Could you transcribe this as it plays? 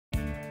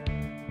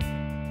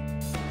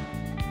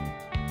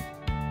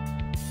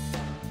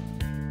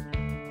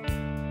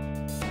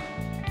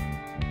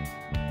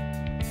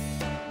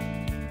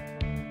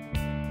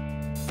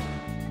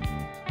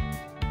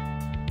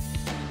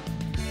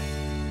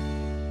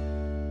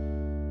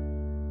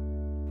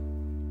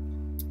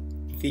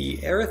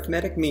The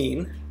arithmetic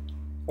mean,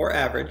 or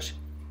average,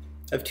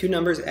 of two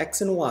numbers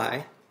x and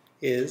y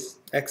is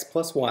x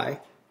plus y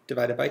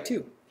divided by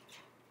 2.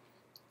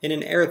 In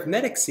an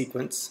arithmetic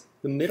sequence,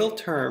 the middle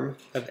term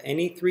of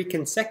any three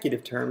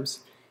consecutive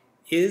terms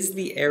is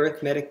the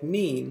arithmetic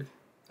mean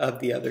of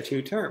the other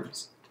two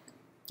terms.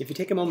 If you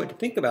take a moment to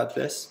think about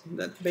this,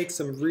 that makes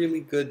some really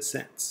good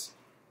sense.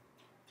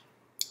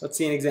 Let's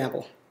see an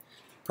example.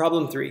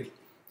 Problem 3.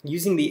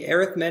 Using the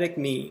arithmetic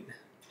mean.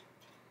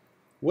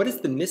 What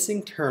is the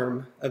missing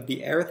term of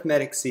the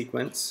arithmetic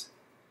sequence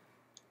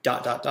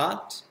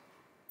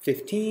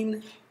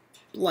 15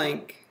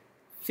 blank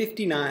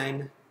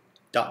 59 ...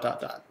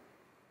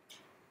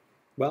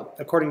 Well,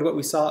 according to what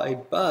we saw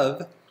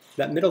above,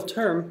 that middle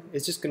term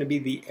is just going to be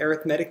the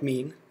arithmetic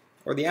mean,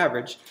 or the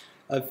average,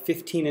 of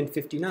 15 and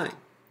 59,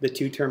 the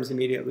two terms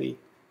immediately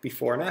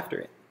before and after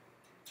it.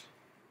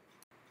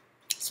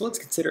 So let's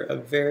consider a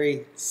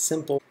very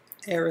simple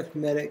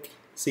arithmetic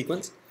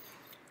sequence.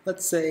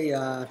 Let's say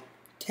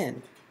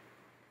 10,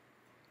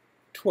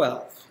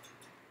 12,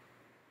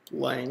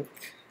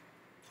 blank,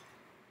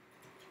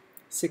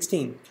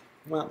 16.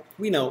 Well,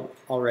 we know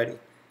already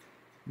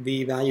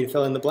the value to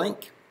fill in the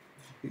blank,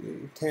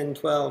 10,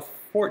 12,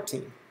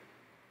 14.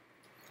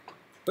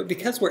 But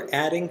because we're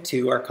adding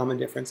 2, our common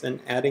difference, and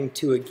adding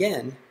 2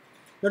 again,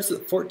 notice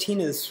that 14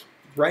 is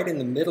right in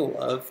the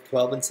middle of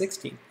 12 and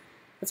 16.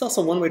 That's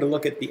also one way to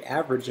look at the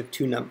average of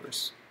two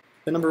numbers.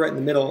 The number right in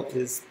the middle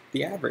is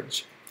the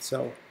average.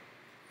 So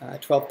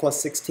 12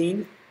 plus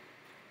 16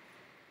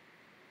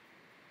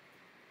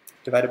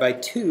 divided by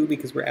 2,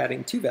 because we're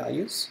adding two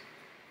values.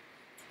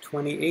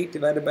 28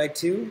 divided by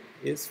 2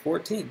 is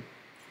 14.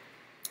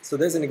 So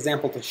there's an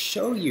example to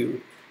show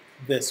you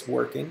this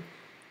working.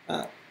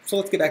 So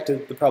let's get back to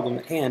the problem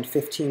at hand.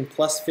 15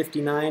 plus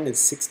 59 is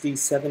 60,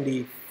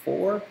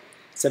 74.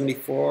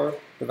 74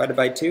 divided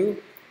by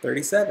 2,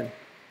 37.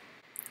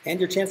 And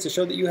your chance to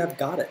show that you have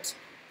got it.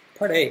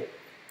 Part A.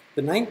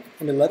 The 9th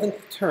and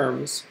 11th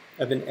terms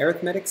of an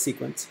arithmetic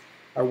sequence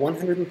are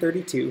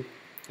 132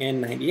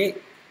 and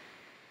 98.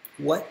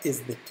 What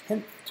is the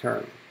 10th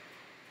term?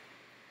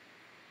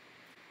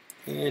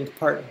 And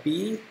part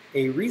B,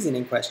 a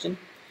reasoning question.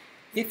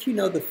 If you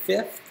know the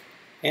 5th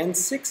and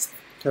 6th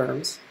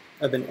terms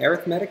of an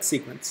arithmetic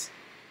sequence,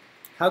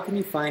 how can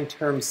you find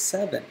term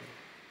 7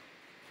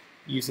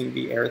 using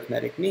the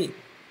arithmetic mean?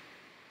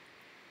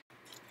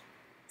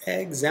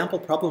 Example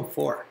problem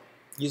 4,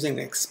 using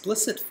an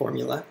explicit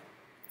formula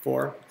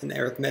for an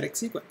arithmetic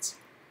sequence.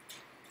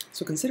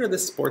 So consider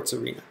this sports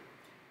arena.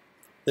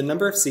 The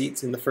number of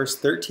seats in the first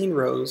 13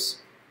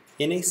 rows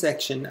in a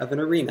section of an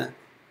arena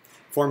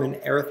form an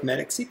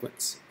arithmetic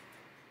sequence.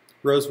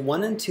 Rows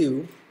 1 and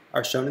 2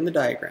 are shown in the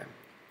diagram.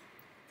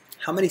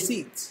 How many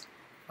seats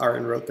are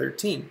in row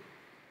 13?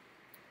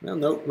 Well,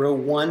 note row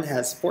 1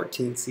 has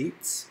 14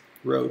 seats,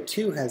 row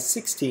 2 has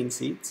 16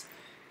 seats,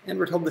 and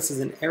we're told this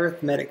is an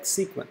arithmetic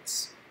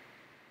sequence.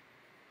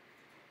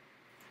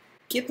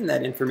 Given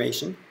that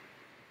information,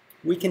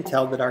 we can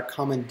tell that our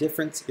common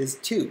difference is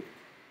 2.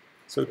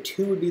 So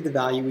 2 would be the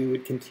value we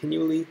would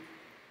continually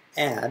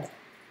add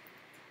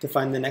to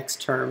find the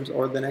next terms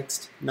or the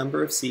next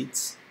number of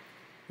seats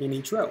in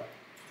each row.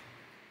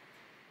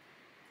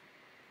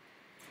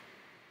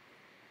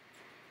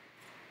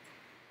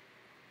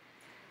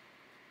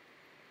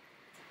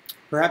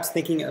 Perhaps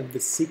thinking of the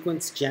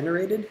sequence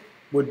generated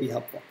would be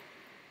helpful.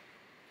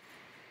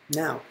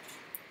 Now,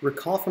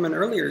 recall from an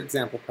earlier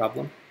example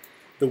problem,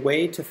 the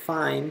way to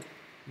find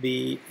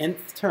the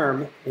nth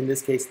term, in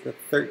this case the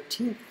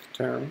 13th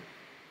term,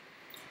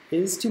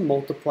 is to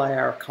multiply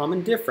our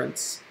common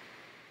difference,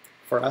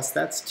 for us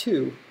that's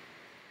 2,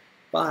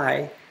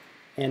 by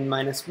n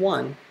minus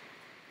 1,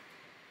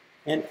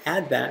 and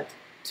add that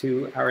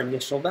to our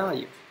initial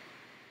value.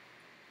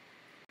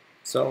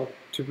 So,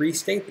 to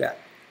restate that,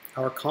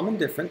 our common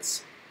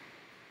difference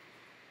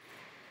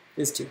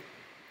is 2.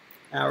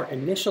 Our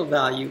initial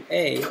value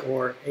a,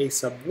 or a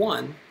sub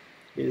 1,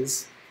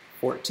 is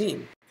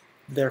 14.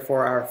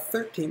 Therefore, our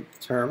 13th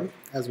term,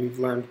 as we've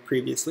learned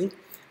previously,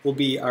 will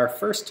be our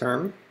first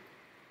term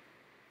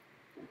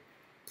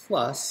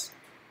plus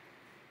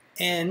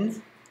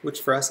n,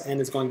 which for us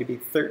n is going to be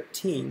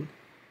 13,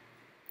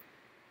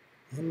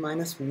 n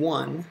minus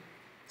 1,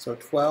 so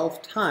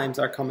 12 times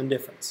our common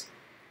difference,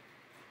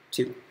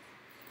 2.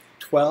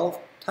 12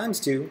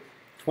 times 2,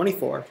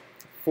 24.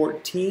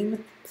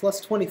 14 plus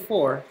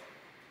 24,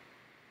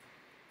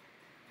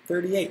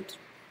 38.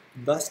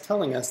 Thus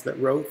telling us that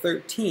row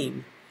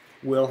 13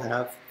 will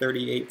have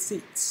 38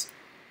 seats.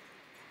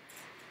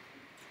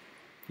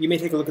 You may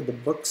take a look at the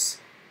books,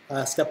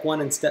 step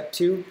 1 and step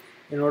 2,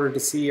 in order to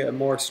see a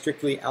more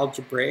strictly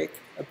algebraic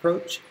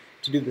approach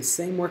to do the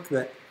same work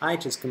that I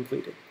just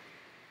completed.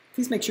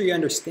 Please make sure you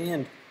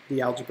understand the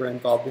algebra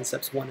involved in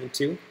steps 1 and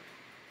 2,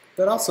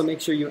 but also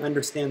make sure you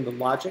understand the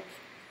logic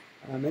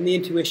and the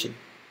intuition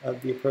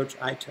of the approach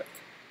I took.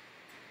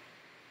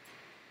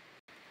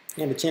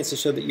 And a chance to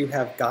show that you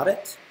have got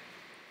it.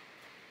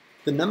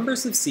 The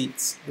numbers of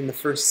seats in the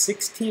first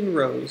 16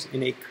 rows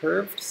in a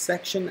curved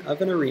section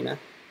of an arena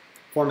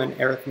form an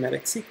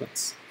arithmetic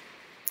sequence.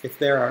 If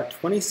there are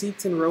 20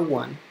 seats in row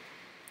 1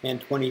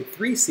 and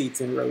 23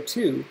 seats in row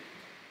 2,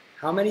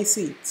 how many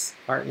seats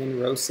are in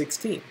row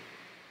 16?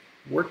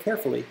 Work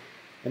carefully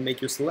and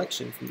make your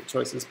selection from the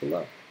choices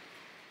below.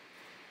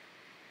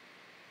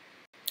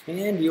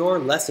 And your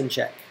lesson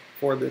check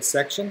for this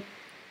section,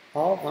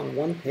 all on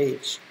one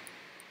page.